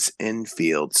to his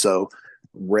infield. So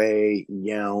Ray,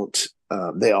 Yount,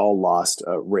 they all lost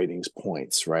ratings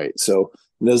points, right? So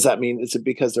does that mean, is it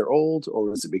because they're old,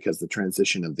 or is it because the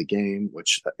transition of the game,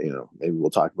 which, maybe we'll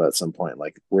talk about at some point,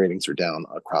 like ratings are down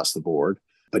across the board.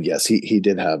 But yes, he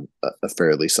did have a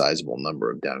fairly sizable number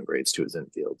of downgrades to his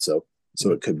infield. So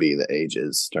it could be the age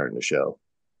is starting to show.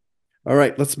 All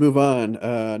right, let's move on.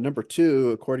 Number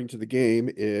 2, according to the game,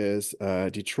 is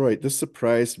Detroit. This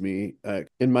surprised me.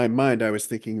 In my mind, I was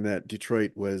thinking that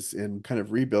Detroit was in kind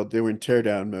of rebuild. They were in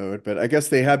teardown mode, but I guess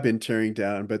they have been tearing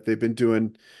down, but they've been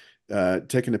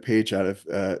taking a page out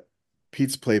of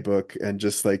Pete's playbook and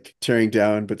just like tearing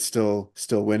down, but still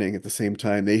winning at the same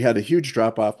time. They had a huge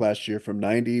drop off last year from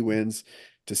 90 wins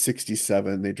to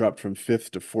 67. They dropped from 5th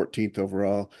to 14th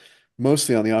overall.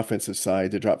 Mostly on the offensive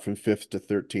side, they dropped from 5th to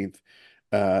 13th.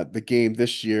 The game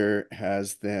this year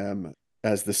has them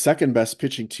as the second best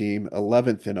pitching team,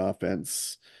 11th in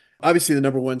offense. Obviously, the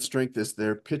number one strength is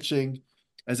their pitching.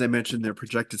 As I mentioned, they're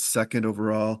projected 2nd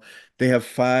overall. They have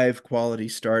 5 quality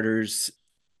starters,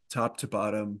 top to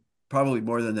bottom, probably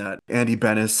more than that. Andy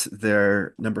Bennis,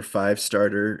 their number 5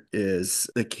 starter, is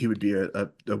like he would be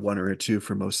a 1 or a 2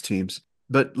 for most teams.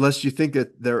 But lest you think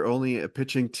that they're only a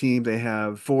pitching team, they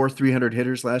have 4 300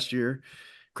 hitters last year.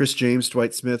 Chris James,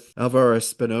 Dwight Smith, Alvaro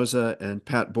Espinoza, and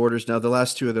Pat Borders. Now, the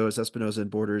last 2 of those, Espinoza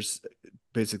and Borders,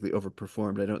 basically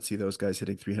overperformed. I don't see those guys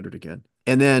hitting 300 again.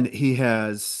 And then he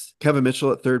has Kevin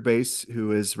Mitchell at third base,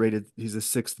 who is rated, he's the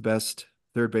 6th best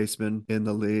third baseman in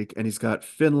the league. And he's got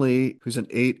Finley, who's an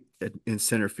 8 in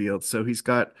center field. So he's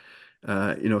got,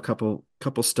 a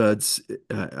couple studs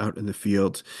out in the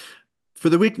field. For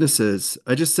the weaknesses,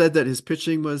 I just said that his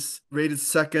pitching was rated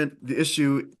 2nd.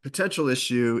 The potential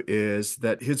issue is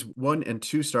that his 1 and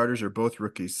 2 starters are both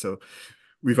rookies. So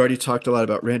we've already talked a lot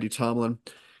about Randy Tomlin.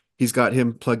 He's got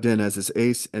him plugged in as his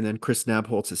ace, and then Chris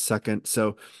Nabholz is second.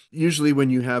 So usually when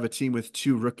you have a team with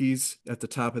two rookies at the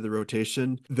top of the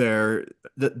rotation, those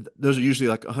are usually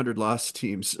like 100 loss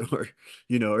teams, or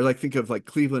or like think of like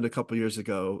Cleveland a couple years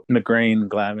ago. McGrain,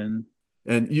 Glavin.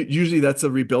 And usually that's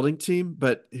a rebuilding team,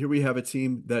 but here we have a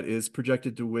team that is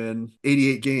projected to win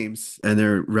 88 games, and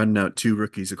they're running out two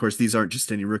rookies. Of course, these aren't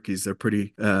just any rookies; they're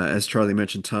pretty, as Charlie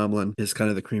mentioned, Tomlin is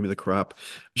kind of the cream of the crop. I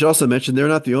should also mention they're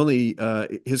not the only.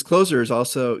 His closer's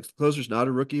not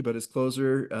a rookie, but his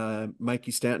closer, Mikey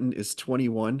Stanton, is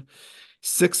 21.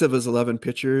 6 of his 11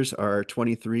 pitchers are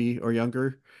 23 or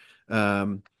younger.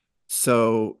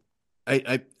 So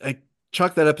I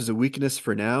chalk that up as a weakness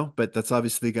for now, but that's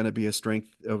obviously going to be a strength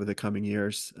over the coming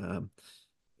years,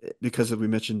 because, as we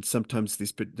mentioned, sometimes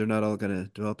they're not all going to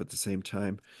develop at the same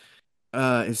time.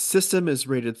 His system is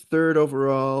rated 3rd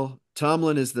overall.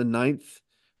 Tomlin is the 9th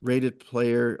rated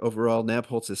player overall.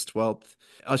 Nabholz is 12th.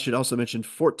 I should also mention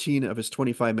 14 of his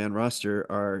 25-man roster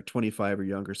are 25 or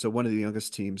younger, so one of the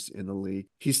youngest teams in the league.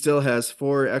 He still has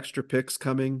 4 extra picks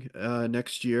coming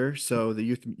next year, so the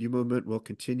youth movement will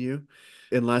continue,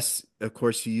 unless, of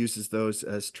course, he uses those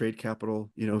as trade capital,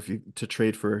 to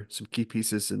trade for some key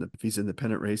pieces if he's in the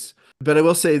pennant race. But I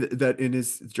will say that in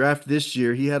his draft this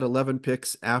year, he had 11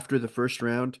 picks after the first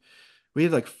round. We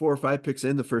had like 4 or 5 picks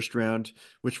in the first round,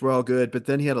 which were all good, but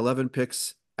then he had 11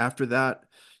 picks after that.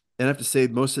 And I have to say,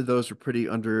 most of those were pretty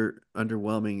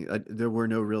underwhelming. There were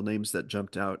no real names that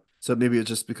jumped out. So maybe it's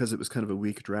just because it was kind of a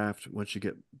weak draft once you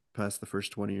get past the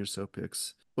first 20 or so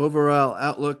picks. Overall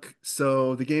outlook.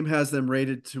 So the game has them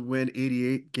rated to win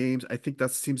 88 games. I think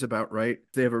that seems about right.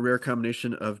 They have a rare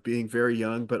combination of being very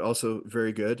young, but also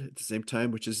very good at the same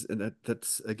time,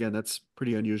 that's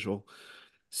pretty unusual.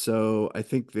 So I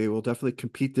think they will definitely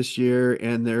compete this year,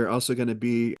 and they're also going to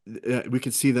be. We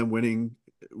could see them winning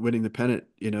the pennant,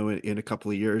 in a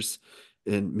couple of years,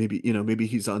 and maybe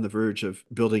he's on the verge of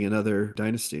building another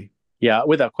dynasty. Yeah,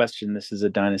 without question, this is a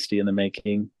dynasty in the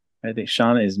making. I think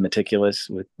Sean is meticulous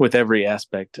with every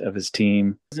aspect of his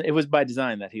team. It was by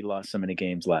design that he lost so many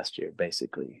games last year,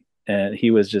 basically, and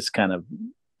he was just kind of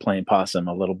playing possum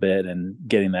a little bit and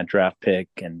getting that draft pick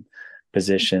and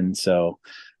position. So.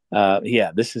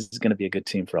 This is going to be a good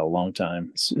team for a long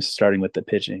time, starting with the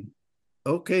pitching.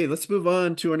 Okay, let's move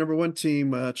on to our number 1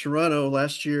 team, Toronto,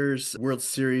 last year's World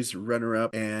Series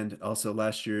runner-up and also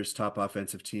last year's top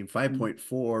offensive team,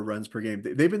 5.4 runs per game.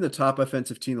 They've been the top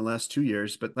offensive team the last 2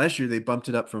 years, but last year they bumped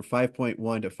it up from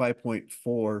 5.1 to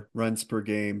 5.4 runs per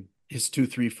game. His 2,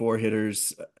 3, 4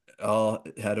 hitters all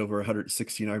had over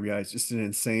 116 RBIs. Just an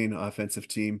insane offensive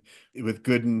team with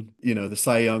Gooden, the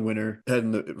Cy Young winner,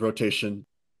 heading the rotation.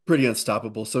 Pretty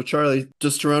unstoppable. So, Charlie,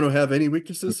 does Toronto have any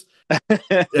weaknesses? I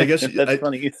guess that's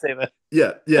funny you say that.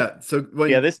 Yeah. So,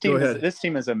 this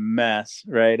team is a mess,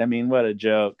 right? I mean, what a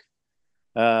joke.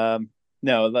 No,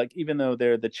 like even though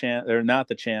they're not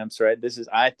the champs, right?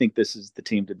 I think this is the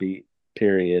team to beat.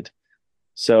 Period.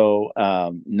 So,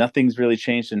 nothing's really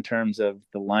changed in terms of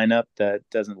the lineup that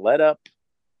doesn't let up.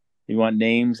 You want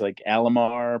names like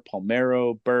Alomar,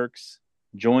 Palmeiro, Burks,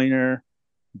 Joyner,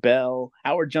 Bell,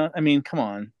 Howard John. I mean, come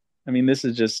on. I mean, this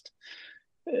is just,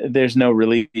 there's no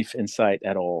relief in sight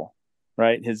at all,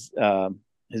 right? His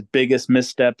biggest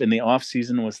misstep in the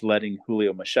offseason was letting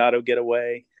Julio Machado get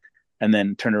away and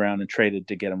then turn around and traded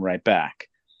to get him right back.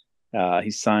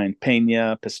 He signed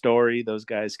Pena, Pistori. Those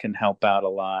guys can help out a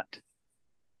lot.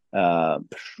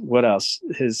 What else?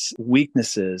 His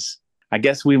weaknesses, I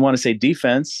guess we want to say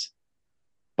defense,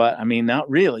 but I mean, not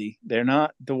really. They're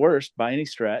not the worst by any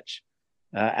stretch.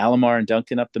 Alomar and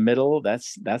Duncan up the middle.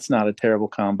 That's not a terrible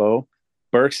combo.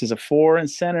 Burks is a 4 in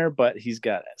center, but he's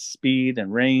got speed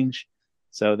and range,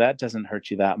 so that doesn't hurt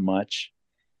you that much.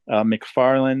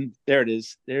 McFarland, there it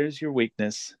is. There's your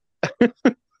weakness.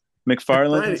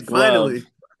 McFarland's glove. Finally.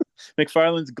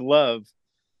 McFarland's glove.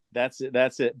 That's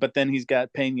it. But then he's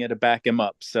got Pena to back him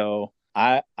up. So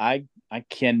I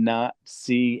cannot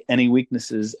see any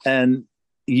weaknesses. And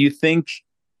you think,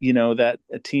 that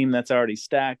a team that's already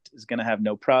stacked is going to have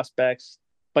no prospects,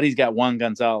 but he's got Juan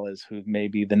Gonzalez, who may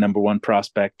be the number 1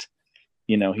 prospect.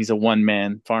 He's a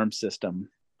one-man farm system.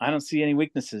 I don't see any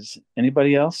weaknesses.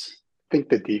 Anybody else? I think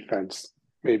the defense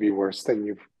may be worse than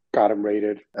you've got him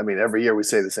rated. I mean, every year we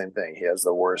say the same thing. He has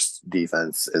the worst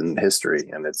defense in history,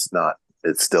 and it's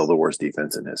still the worst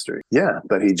defense in history. Yeah,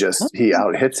 but he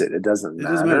out hits it. It doesn't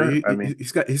matter. I mean,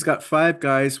 he's got 5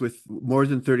 guys with more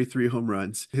than 33 home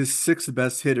runs. His 6th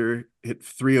best hitter hit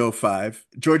 305.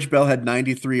 George Bell had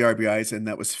 93 RBIs, and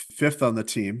that was 5th on the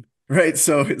team. Right.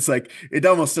 So it's like, it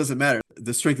almost doesn't matter.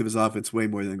 The strength of his offense way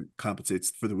more than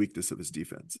compensates for the weakness of his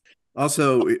defense.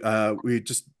 Also, we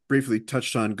just briefly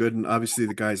touched on Gooden. Obviously,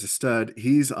 the guy's a stud.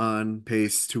 He's on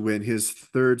pace to win his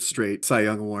 3rd straight Cy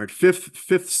Young Award,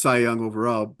 fifth Cy Young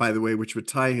overall, by the way, which would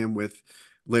tie him with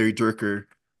Larry Dierker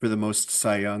for the most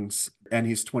Cy Youngs, and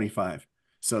he's 25.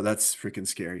 So that's freaking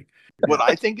scary. What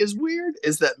I think is weird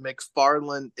is that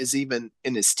McFarland is even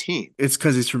in his team. It's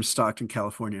because he's from Stockton,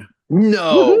 California.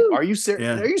 No, Woohoo! are you serious?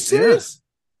 Yeah. Are you serious?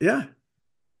 Yeah.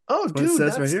 Oh, That's what it dude,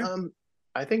 says that's right here.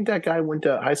 I think that guy went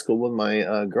to high school with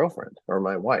my girlfriend or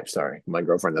my wife. Sorry, my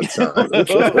girlfriend. That's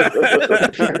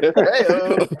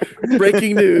Hey-o.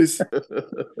 Breaking news.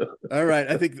 All right,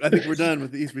 I think we're done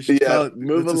with these. We should call it.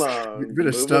 Move let's along. We're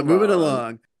gonna stop moving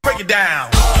along. Break it down.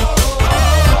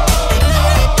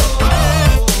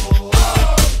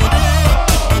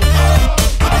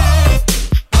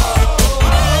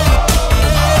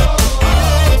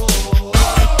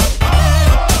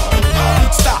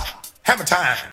 Stop. Hammer time.